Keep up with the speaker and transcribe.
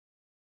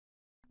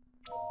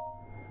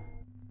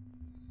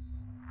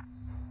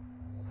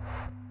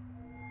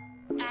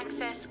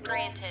Access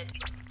granted.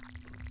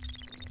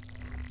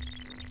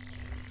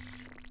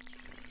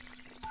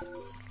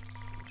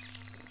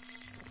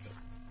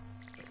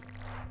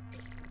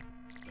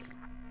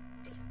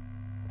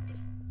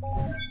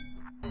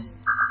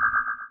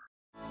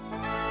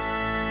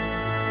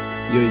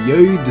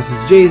 Yo, this is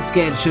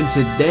Jayysketch, and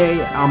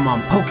today I'm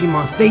on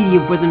Pokemon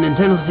Stadium for the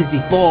Nintendo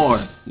 64.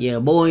 Yeah,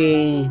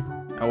 boy.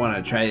 I want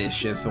to try this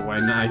shit, so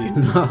why not, you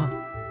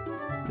know?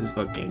 It's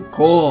fucking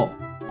cool.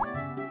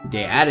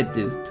 They added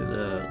this to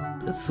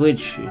the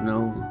Switch, you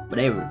know,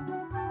 whatever.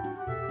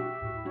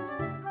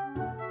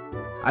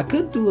 I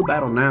could do a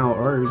battle now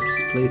or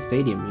just play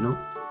Stadium, you know?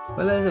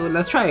 But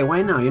let's try it,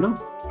 why not, you know?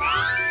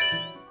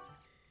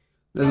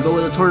 Let's go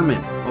with the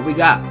tournament. What we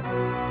got?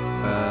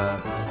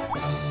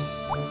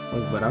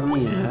 But I don't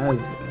even have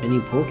any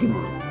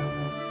Pokemon.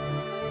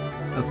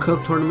 A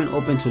cup tournament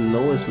open to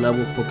lowest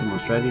level Pokemon.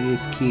 Strategy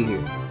is key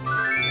here.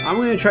 I'm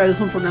gonna try this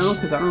one for now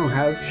because I don't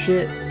have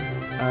shit.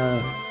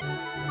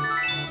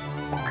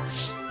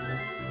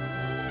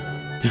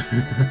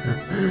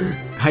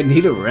 I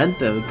need to rent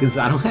them because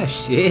I don't have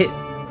shit.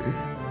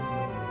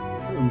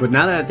 But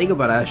now that I think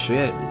about it, I should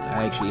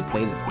actually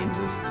play this game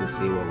just to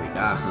see what we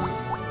got,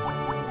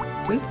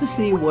 huh? Just to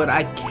see what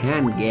I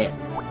can get.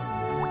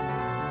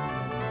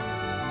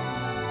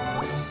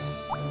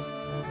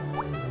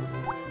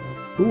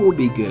 Who will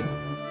be good?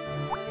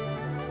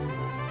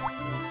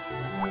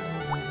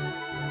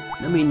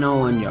 Let me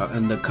know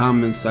in the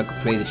comments so I can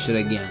play this shit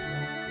again.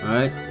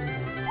 Alright?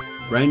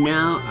 Right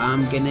now,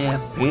 I'm gonna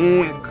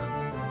pick.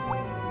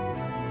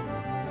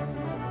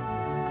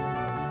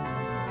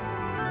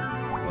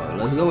 Well,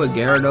 let's go with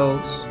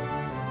Gyarados.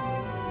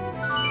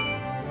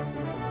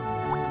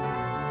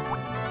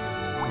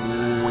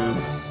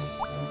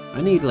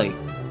 I need like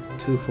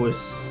 2, 4,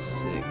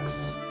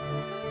 6.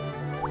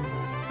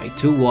 Like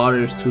 2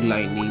 waters, 2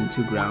 lightning,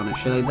 2 ground, and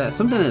shit like that.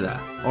 Something like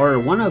that. Or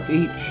 1 of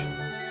each.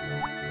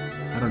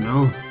 I don't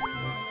know.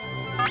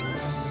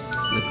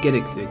 Let's get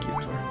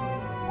Executor.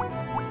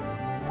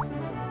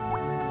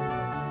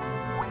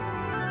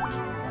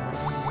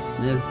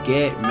 Let's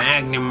get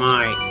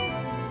Magnemite.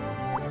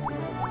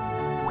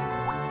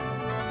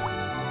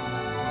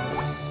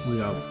 We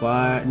got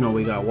fire. No,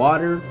 we got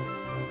water.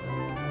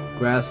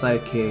 Grass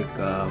Psychic.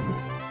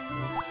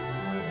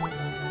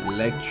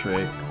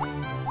 Electric.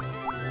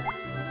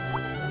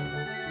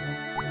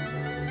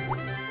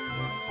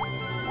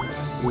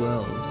 Who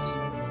else?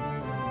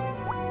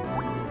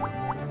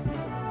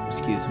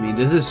 Excuse me,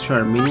 this is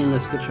Charmeleon.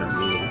 Let's get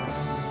Charmeleon.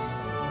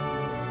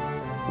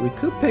 We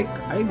could pick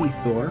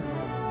Ivysaur.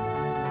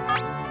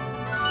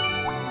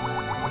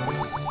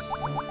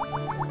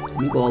 Let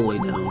me go all the way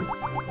down.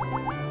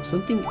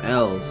 Something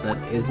else that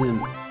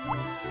isn't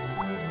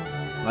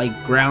like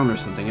ground or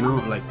something, you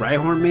know? Like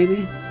Rhyhorn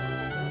maybe?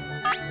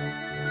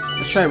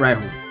 Let's try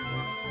Rhyhorn.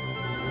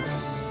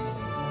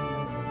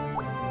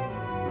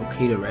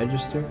 Okay to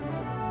register?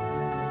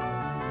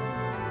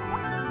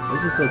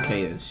 This is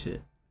okay as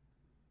shit.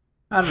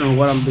 I don't know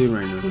what I'm doing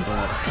right now,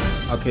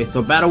 but okay,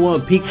 so battle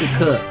 1 Pika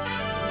Cup.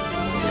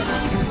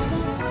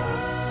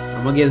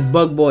 I'm against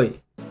Bug Boy.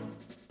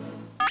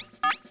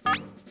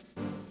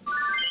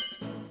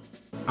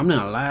 I'm not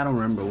gonna lie, I don't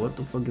remember what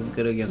the fuck is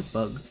good against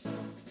Bug.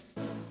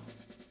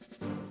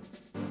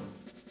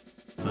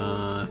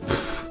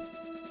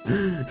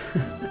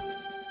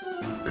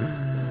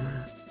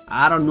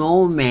 I don't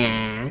know,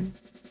 man.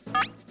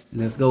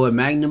 Let's go with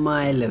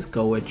Magnemite, let's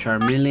go with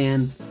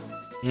Charmeleon,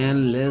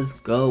 and let's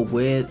go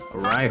with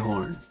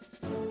Rhyhorn.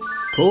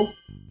 Cool?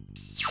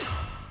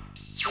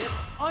 It's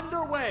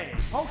underway.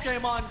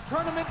 Pokemon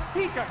Tournament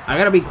Pika. I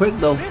gotta be quick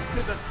though. This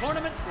is a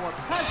tournament for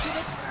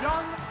passionate,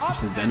 young,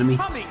 up and enemy.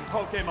 coming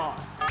Pokemon.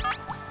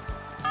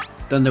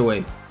 Thunder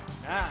Wave.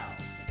 Now.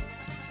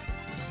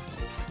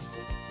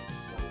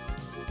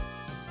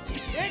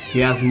 He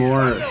has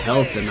more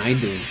health than I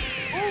do. Oops,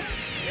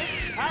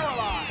 it's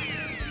paralyzed.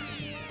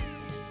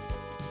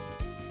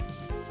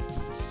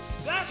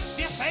 That's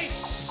defeat.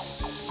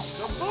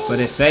 But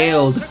it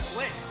failed.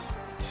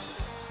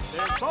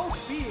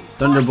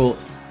 Thunderbolt.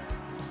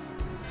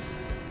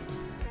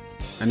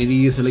 I need to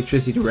use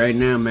electricity right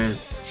now, man.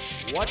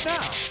 What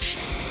now?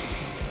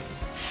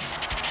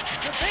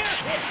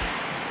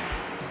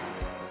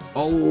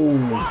 Oh,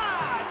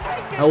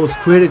 that was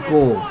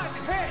critical.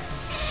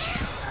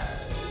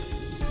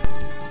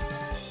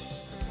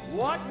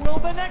 What will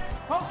the next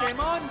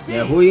Pokemon be?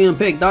 Yeah, who are you gonna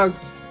pick, dog?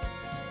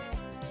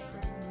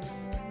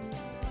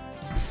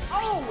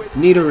 Oh, it's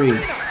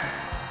Nidoree.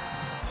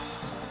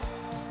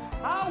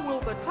 How will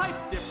the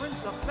type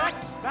difference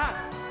affect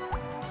that?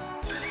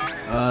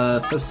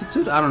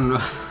 Substitute? I don't know.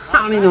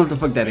 I don't even know what the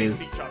fuck that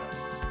is.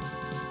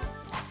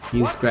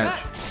 You scratch.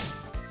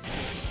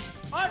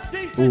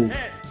 Ooh.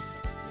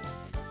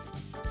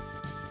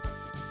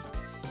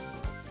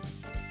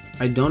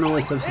 I don't know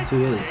what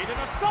substitute is.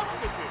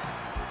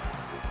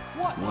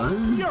 What?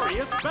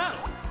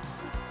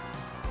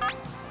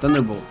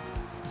 Thunderbolt.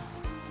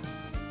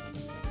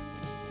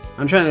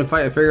 I'm trying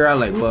to figure out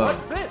like what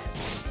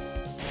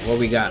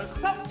we got.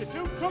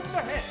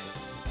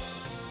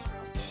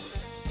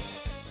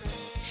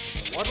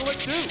 What'll it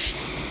do?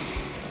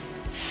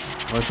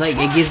 Well, it's like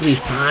it gives me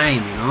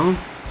time, you know?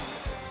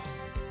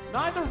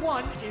 Neither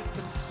one is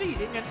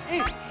conceding an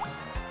inch.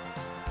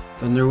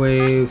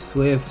 Thunderwave,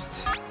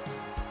 Swift.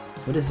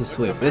 What is a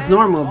Swift? It's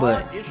normal,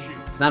 but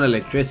it's not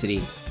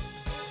electricity.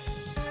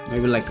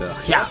 Maybe like a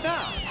yeah.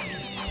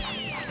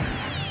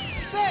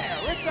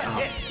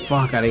 Oh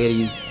fuck! I gotta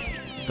use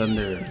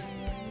thunder.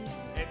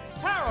 It's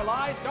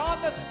paralyzed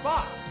on the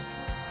spot.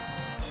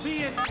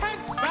 The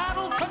intense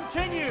battle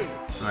continues.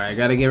 All right,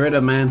 gotta get rid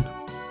of man.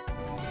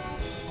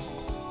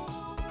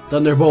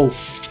 Thunderbolt.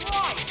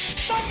 Right,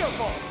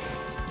 Thunderbolt.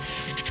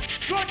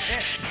 Good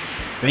hit.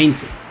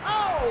 Fainted.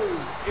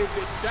 Oh, is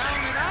it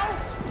down and out?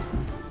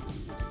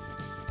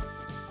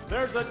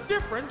 There's a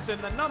difference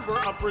in the number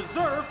of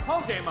reserve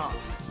Pokemon.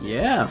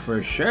 Yeah,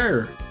 for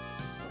sure.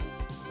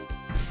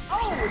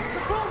 Oh, it's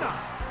Kakuna!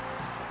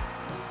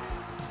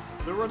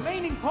 The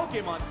remaining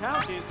Pokemon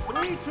count is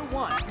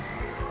 3-1.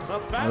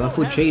 Oh, that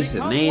fool chased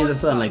it. Name,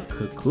 that's not like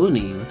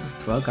Kakuni. What the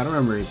fuck? I don't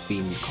remember it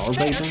being called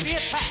like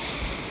that.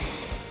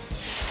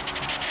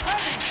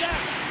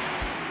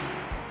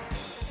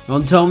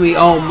 Don't tell me,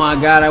 oh my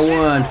god, I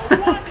won.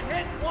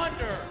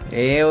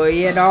 Hell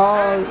yeah,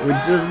 dog. With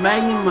just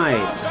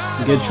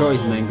Magnemite. Good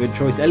choice, man. Good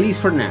choice. At least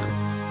for now.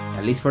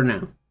 At least for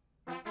now.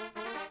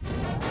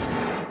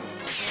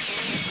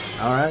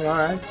 Alright,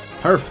 alright.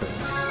 Perfect.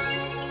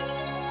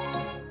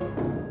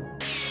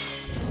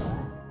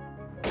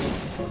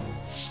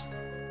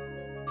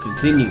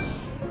 Continue.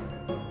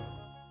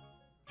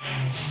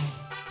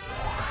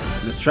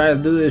 Let's try to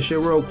do this shit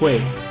real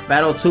quick.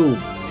 Battle 2.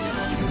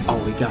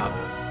 Oh, we got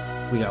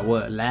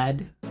what?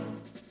 Lad?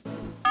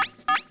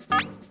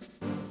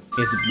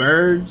 It's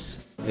birds.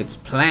 It's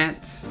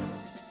plants.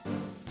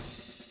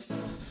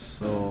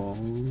 So...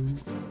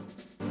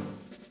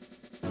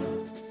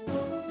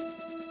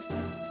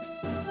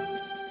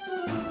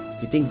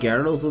 you think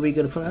Gyarados will be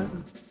good for that?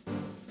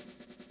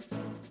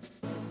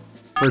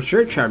 For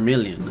sure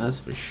Charmeleon, that's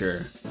for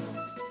sure.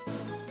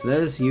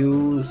 Let's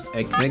use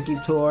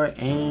Executor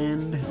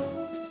and...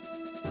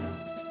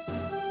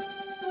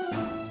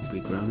 be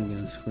ground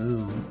against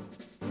ground.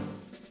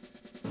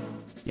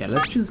 Yeah,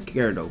 let's choose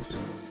Gyarados.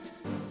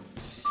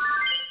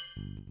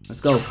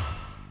 Let's go.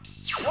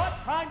 What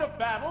kind of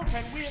battle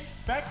can we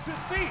expect to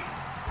see?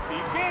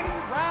 Begin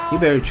round. You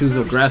better choose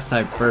a grass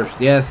type first.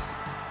 Yes.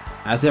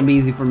 That's gonna be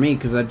easy for me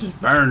because I just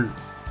burn.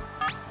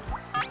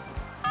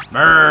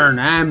 Burn,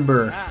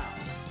 Amber.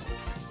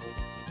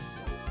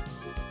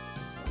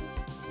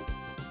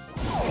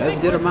 That's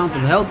a good amount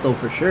of health though,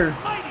 for sure.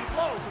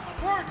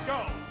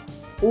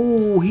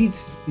 Oh, he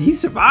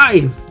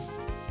survived.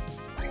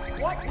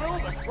 What will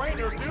the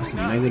trainer do That's a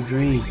now? mega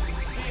dream.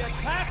 The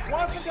attack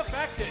wasn't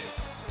effective.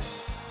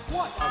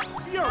 What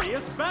a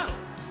furious battle.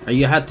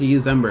 You had to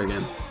use Ember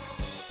again.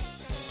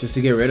 Just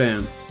to get rid of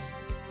him.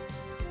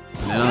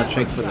 And then I'll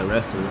check for the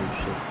rest of them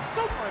shit.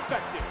 Super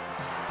effective.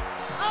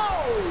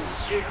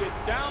 Oh, is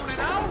it down and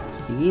out?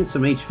 He gained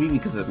some HP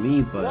because of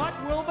me, but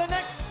What will the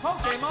next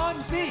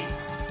Pokemon be?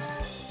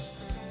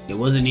 it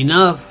wasn't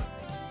enough.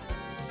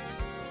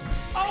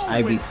 Oh,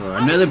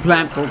 Ivysaur, another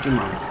plant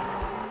Pokemon.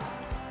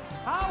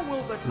 How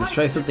will the Let's type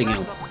try something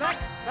difference else.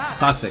 affect that?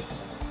 Toxic.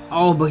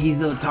 Oh, but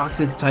he's a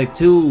toxic type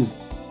too.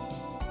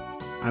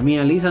 I mean,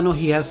 at least I know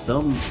he has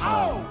some.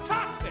 Oh,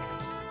 toxic.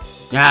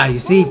 Yeah, you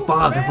see,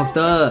 fuck, I fucked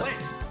up.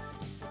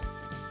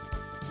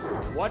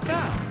 What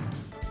now?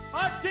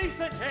 A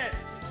decent hit.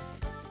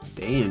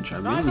 Damn, Neither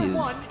Charmeleon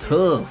one is is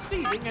tough.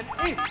 conceding an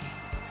inch.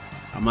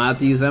 I'm gonna have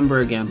to use Ember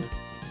again.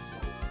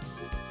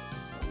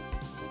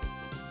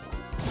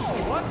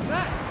 What's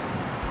that?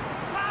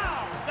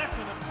 Wow, that's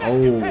an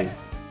effective Oh, hit.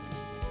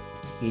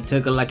 he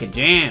took it like a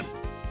jam.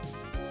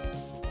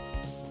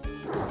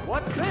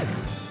 What's this?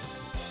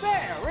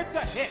 There, it's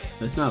a hit.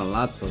 It's not a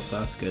lot though, so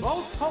that's good.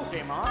 Both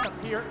Pokemon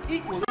appear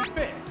equally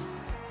fit.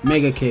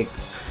 Mega kick.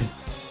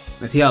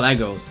 Let's see how that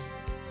goes.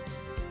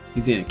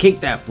 He's gonna kick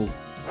that fool.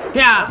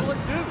 Yeah.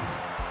 What'll it do?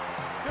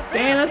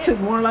 Damn, that took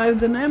more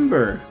lives than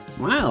Ember.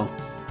 Wow.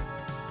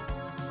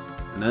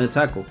 Another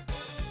tackle.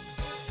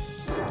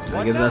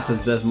 I guess that's his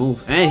best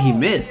move. And he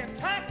missed.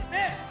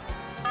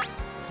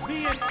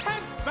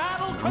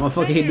 I'm gonna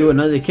fucking do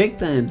another kick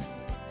then.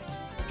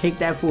 Kick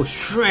that fool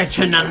stretch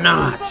in the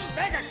nuts.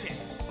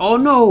 Oh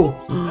no.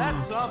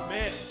 That's a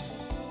miss.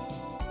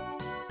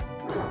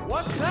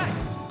 What's that?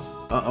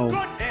 Uh-oh.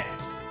 Good hit.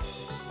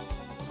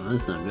 Oh,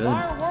 that's not good.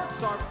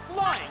 Fireworks are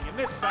flying in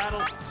this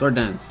battle. Sword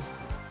dance.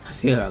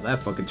 See how that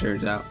fucking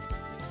turns out.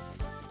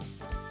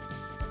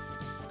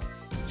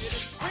 It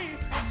increased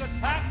its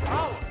attack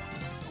power.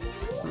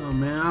 Oh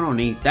man, I don't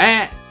need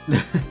that.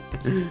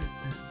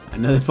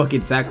 Another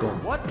fucking tackle.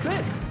 What's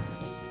this?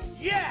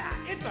 Yeah,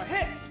 it's a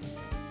hit.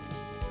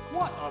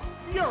 What a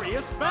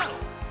furious battle.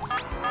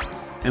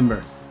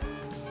 Ember.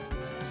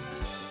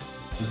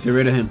 Let's get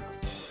rid of him.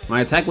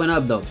 My attack went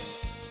up though.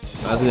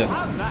 That's good.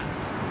 How's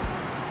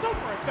that?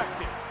 Super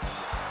effective.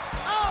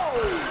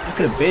 Oh! I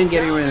could have been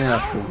getting rid of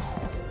that fool.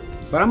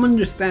 But I'm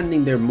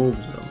understanding their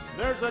moves though.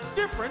 There's a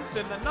difference difference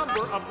in the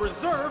number of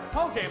reserve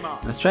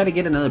Pokemon. Let's try to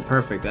get another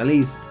perfect. At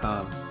least,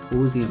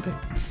 who's he gonna pick?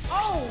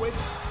 Oh, it's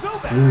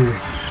Zubat!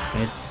 Ooh,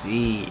 let's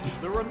see.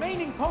 The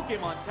remaining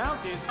Pokemon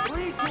count is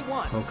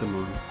 3-1.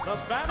 Pokemon. The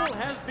battle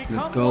has become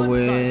Let's go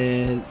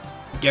with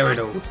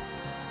Gyarados.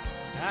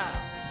 Now,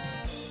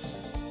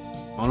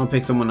 I wanna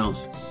pick someone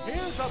else.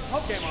 here's a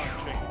Pokemon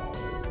chain.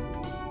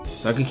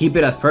 So I can keep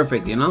it as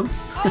perfect, you know?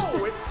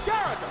 Oh, it's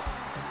Gyarados!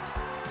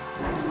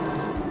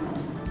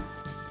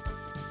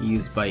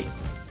 Use bite.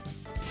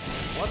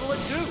 What'll it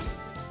do?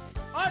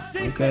 A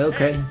decent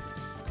Okay. hit.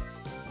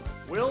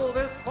 Will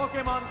this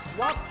Pokemon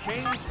swap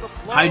change the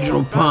flow Hydro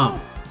of Pump.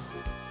 battle?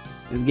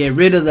 Let's get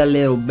rid of the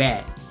little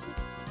bat.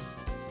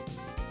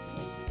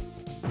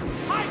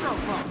 Hydro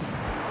Pump!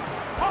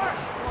 Harsh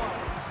Blow!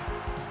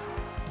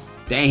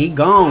 Dang, he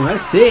gone.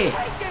 That's it.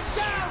 Take it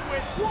down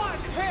with one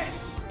hit!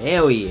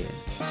 Hell yeah.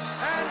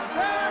 And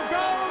there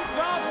goes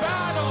the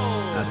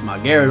battle! That's my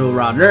Gyarados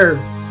right there.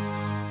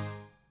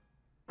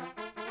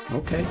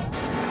 Okay.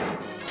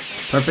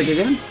 Perfect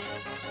again?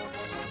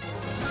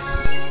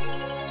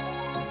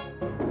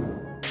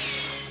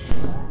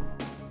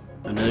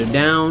 Another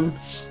down.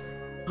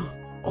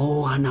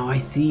 Oh, now I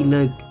see,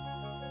 look.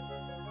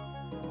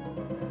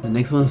 The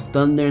next one's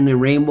Thunder and then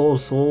Rainbow,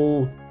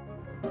 Soul,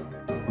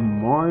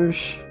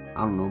 Marsh,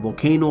 I don't know,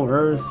 Volcano,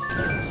 Earth.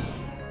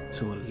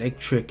 So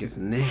Electric is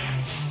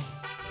next.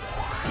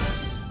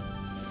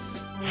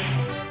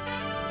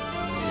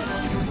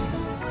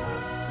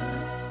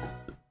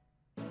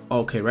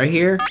 Okay, right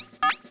here.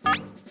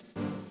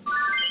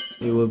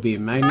 It will be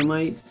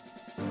Magnemite.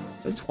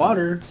 It's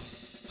water.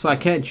 So I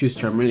can't choose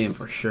Charmeleon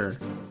for sure.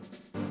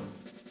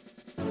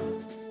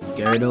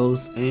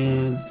 Gyarados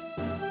and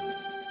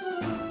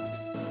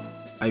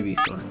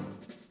Ivysaur.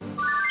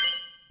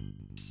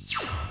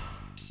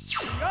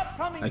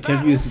 I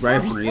can't use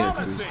Rhyhorn either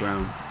because he's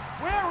ground.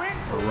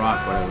 Or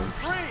rock, whatever.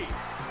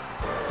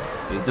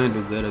 He's not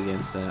too good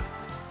against that.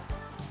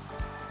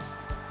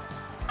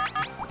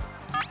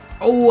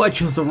 Oh, I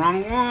chose the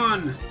wrong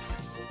one!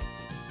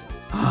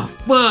 Oh,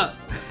 fuck!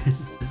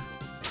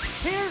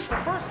 Here's the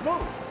first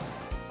move.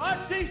 A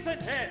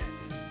decent hit.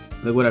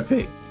 Look what I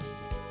picked.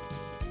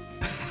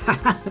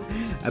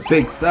 I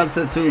picked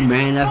Substitute,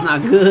 man. That's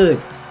not good.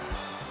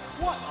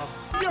 What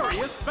a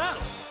furious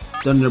battle.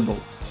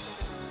 Thunderbolt.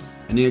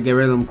 I need to get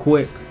rid of them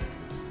quick.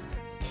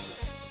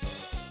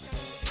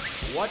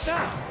 What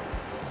now?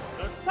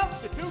 The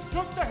substitute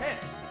took the hit.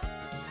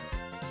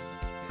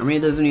 I mean,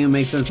 it doesn't even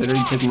make sense. It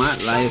already took my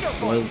life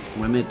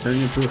when it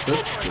turned into a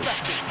substitute.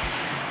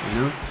 You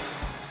know?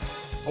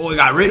 Oh, I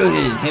got rid of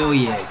him. Hell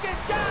yeah.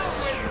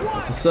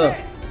 That's what's up.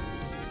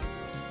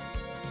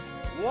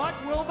 What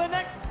will the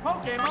next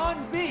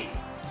Pokemon be?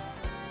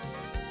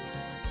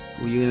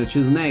 Who you gonna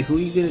choose next? Who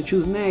you gonna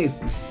choose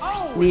next?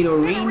 Oh,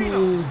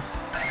 Nidorino.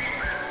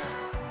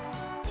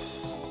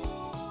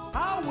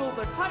 How will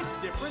the type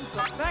difference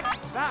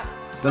affect that?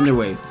 Thunder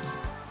Wave.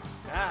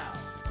 Now,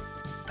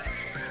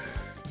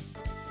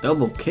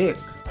 Double kick.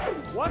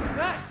 what's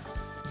next?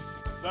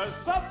 The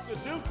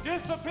substitute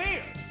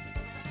disappears.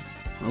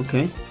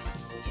 Okay.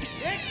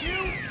 Hit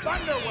you,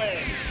 Thunder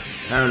Wave.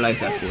 Paralyze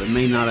that fool. It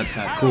may not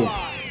attack. Cool.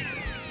 Paralyzed.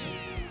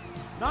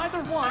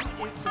 Neither one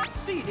is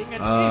conceding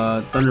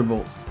an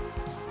Thunderbolt.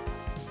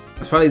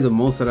 That's probably the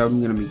most that I'm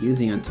gonna be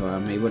using until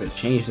I'm able to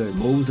change the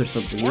moves or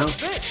something, you know? What's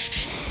this?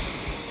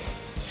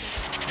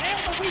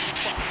 And the weak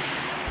spot.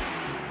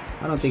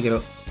 I don't think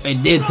it'll.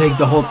 It did take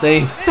the whole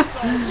thing. It's a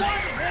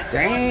one-hit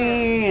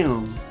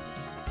Damn.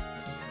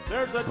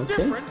 There's a Okay.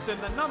 difference in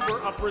the number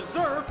of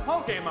reserve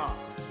Pokemon.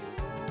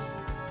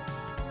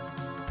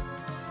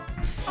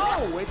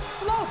 Oh, it's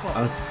Slowpoke.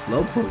 A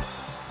Slowpoke.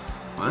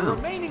 The Wow.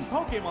 remaining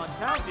Pokemon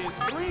count is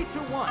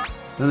 3-1.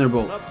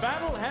 Thunderbolt. The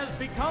battle has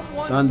become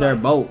one.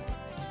 Thunderbolt.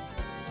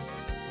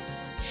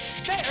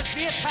 There's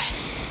the attack.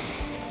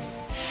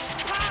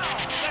 Wow,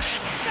 that's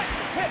an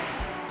effective hit.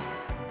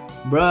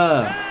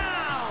 Bruh. Now,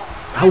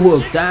 I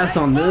whooped ass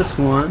on this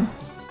one.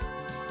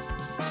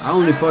 I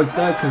only fucked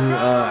up because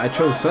I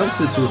chose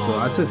substitute, so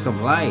I took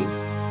some life.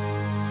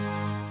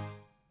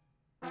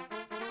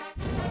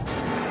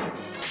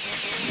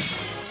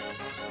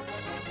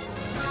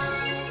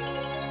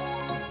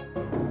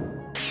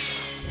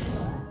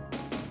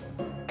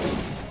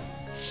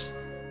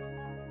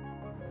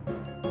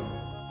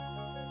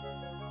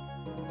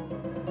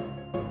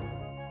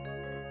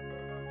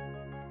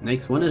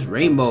 Next one is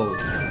Rainbow.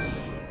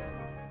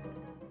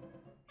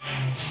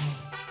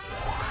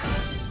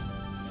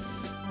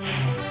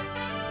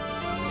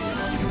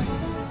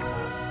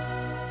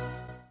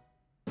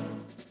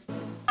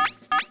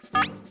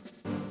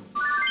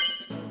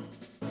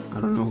 I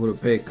don't know who to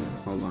pick.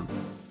 Hold on.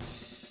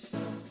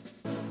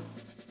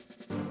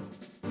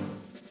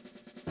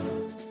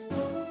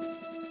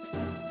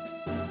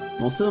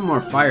 Most of them are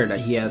fire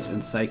that he has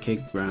in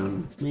Psychic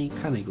Ground. I mean,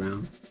 kind of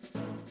ground.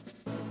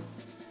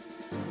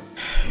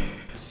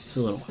 It's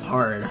a little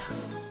hard.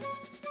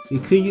 You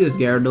could use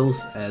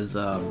Gyarados as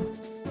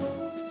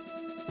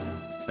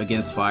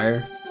against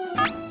fire.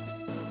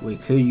 We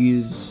could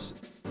use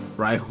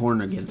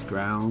Rhyhorn against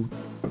ground.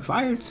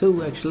 fire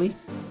too, actually.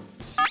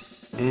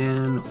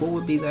 And what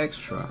would be the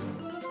extra?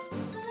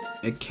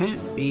 It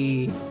can't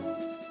be.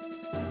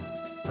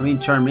 I mean,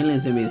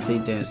 Charmeleon's gonna be the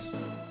same thing as.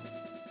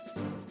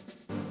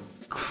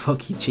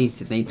 Fuck, he changed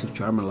his name to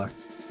Charmalar.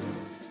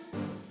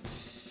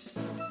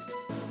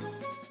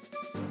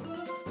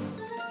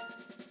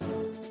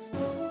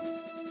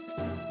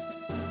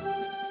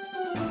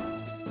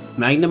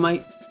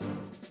 Magnemite?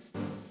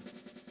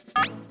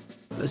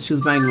 Let's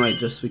choose Magnemite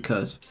just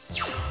because.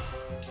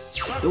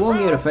 It won't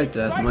get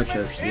affected as much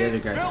as the other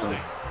guys don't.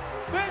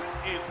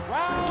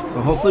 So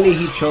hopefully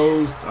he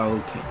chose.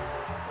 Oh, okay.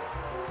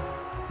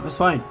 That's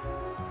fine.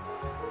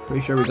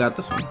 Pretty sure we got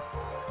this one.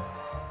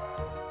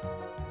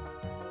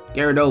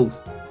 Gyarados.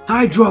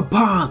 Hydro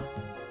Pump!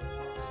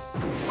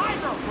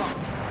 Hydro Pump!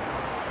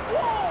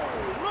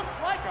 Whoa!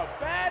 Looks like a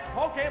bad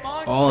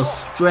Pokemon. All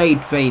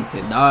straight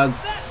fainted, dog.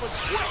 That was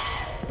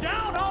quick.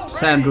 Down already.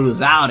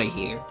 Sandru's out of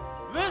here.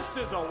 This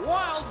is a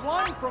wild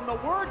one from the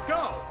word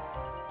go.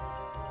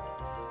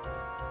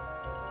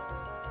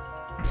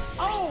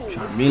 Oh,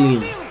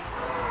 Charmeleon.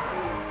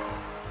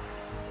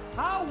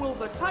 How will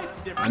the type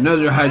difference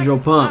Another Hydro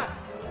Pump.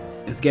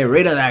 Let's get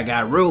rid of that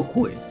guy real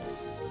quick.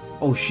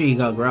 Oh shit, he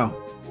got Growl.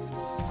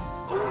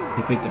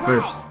 He picked it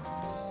first.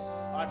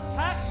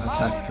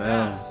 Attack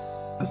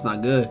fell. That's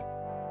not good.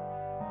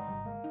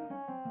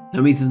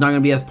 That means it's not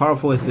gonna be as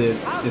powerful as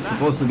it's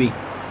supposed to be. No,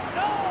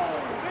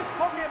 this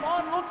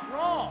Pokemon looks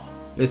wrong.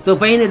 It's still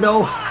fainted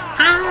though.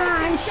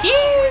 Ah,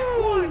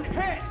 Shoot!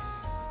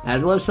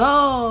 That's what's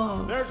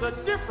up. There's a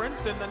difference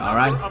in the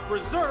number of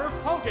reserve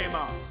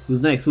Pokemon.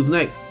 Who's next? Who's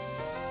next?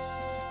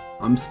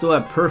 I'm still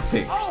at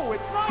perfect. Oh,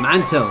 it's right.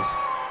 Mantels.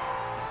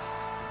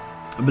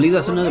 I believe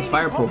that's another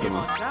fire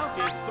Pokemon. Count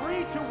is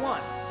 3-1.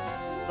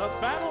 The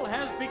battle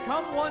has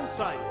become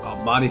one-sided. Oh,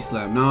 Body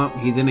Slam. No,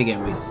 he's in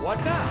again, me.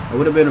 What now? It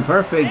would have been a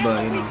perfect,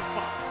 but you know.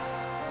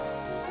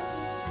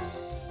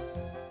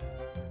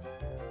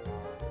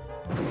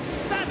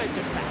 Savage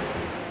attack.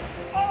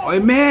 Oh, he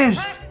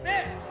missed. That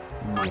missed.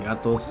 Oh my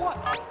god, those. What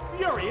a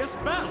furious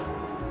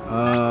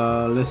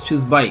battle. Let's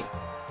choose Bite.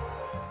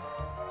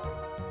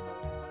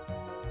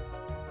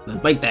 Let's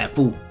bite that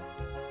fool.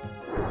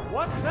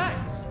 What's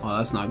next? Oh,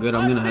 that's not good.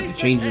 I'm gonna have to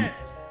change him.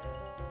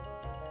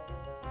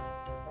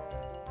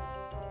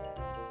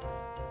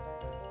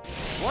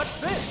 What's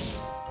this?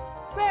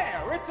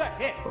 There, it's a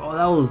hit. Oh,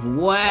 that was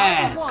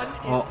whack. Number one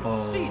is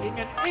conceding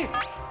an inch.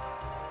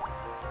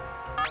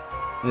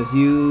 Let's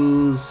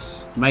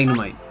use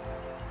Magnemite.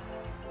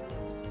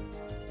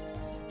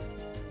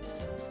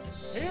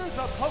 Here's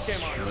a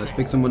Pokemon. Now, let's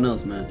pick someone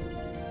else, man.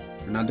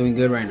 We're not doing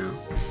good right now.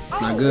 It's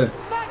not good.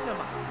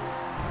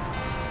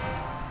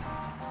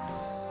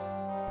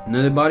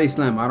 Another Body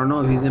Slam. I don't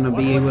know if he's gonna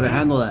be able to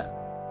handle that.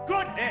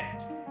 Good hit.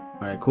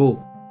 Alright,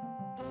 cool.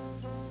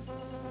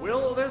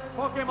 Will this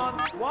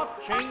Pokemon swap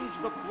change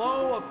the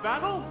flow of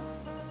battle?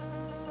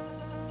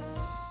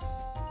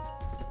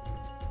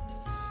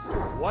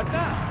 What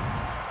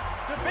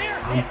now? Severe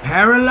I'm hit.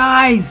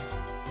 paralyzed!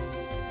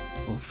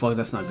 Oh fuck,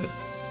 that's not good.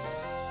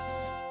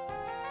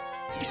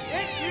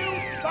 Hit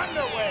you,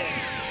 Thunder Wave.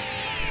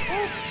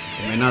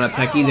 He may not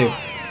attack either.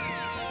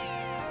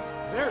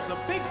 There's a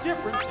big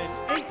difference in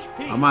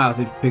HP. I might have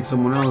to pick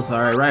someone else.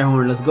 Alright,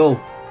 Rhyhorn, let's go.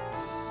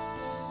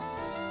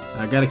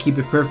 I gotta keep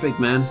it perfect,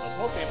 man. The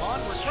Pokemon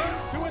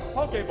returns to its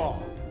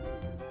Pokeball.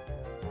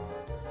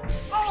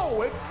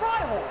 Oh, it's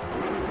Rhyhorn.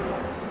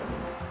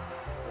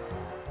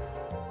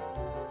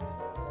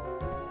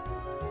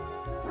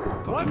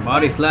 Fucking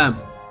Body Slam.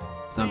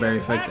 It's not very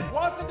effective. That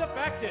wasn't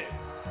effective.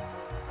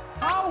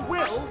 How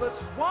will the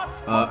swap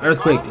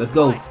Earthquake, let's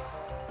go.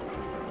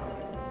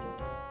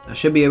 I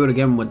should be able to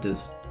get him with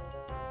this.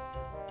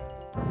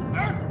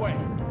 Earthquake.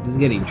 This is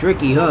getting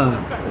tricky,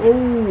 huh?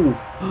 Oh!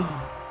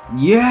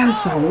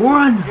 Yes, I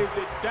won! Is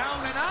it down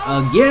and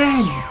out?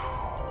 Again!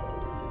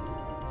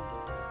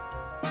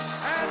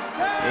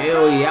 And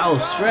Hell yeah, I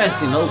was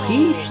stressing, low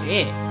key.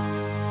 Shit.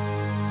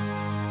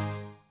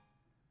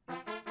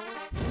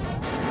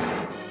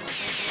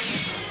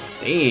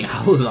 Damn,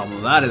 I was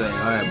almost out of there.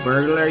 Alright,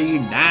 Burglar, you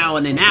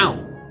down and out.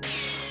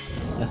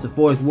 That's the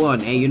fourth one.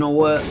 Hey, you know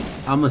what?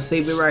 I'm gonna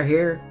save it right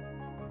here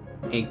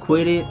and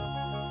quit it.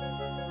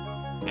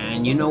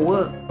 And you know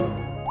what?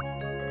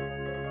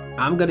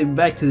 I'm gonna be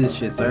back to this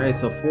shit. Alright,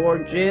 so 4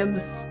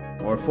 gyms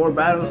or 4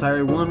 battles. I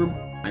already won them.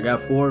 I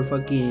got 4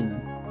 fucking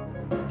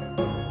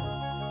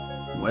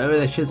whatever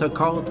that shits are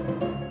called.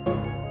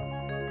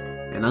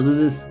 And I'll do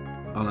this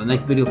on the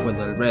next video for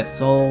the rest.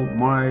 Soul,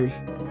 Mars,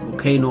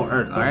 Volcano,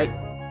 Earth. Alright?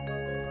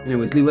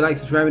 Anyways, leave a like,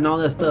 subscribe, and all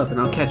that stuff. And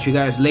I'll catch you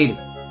guys later.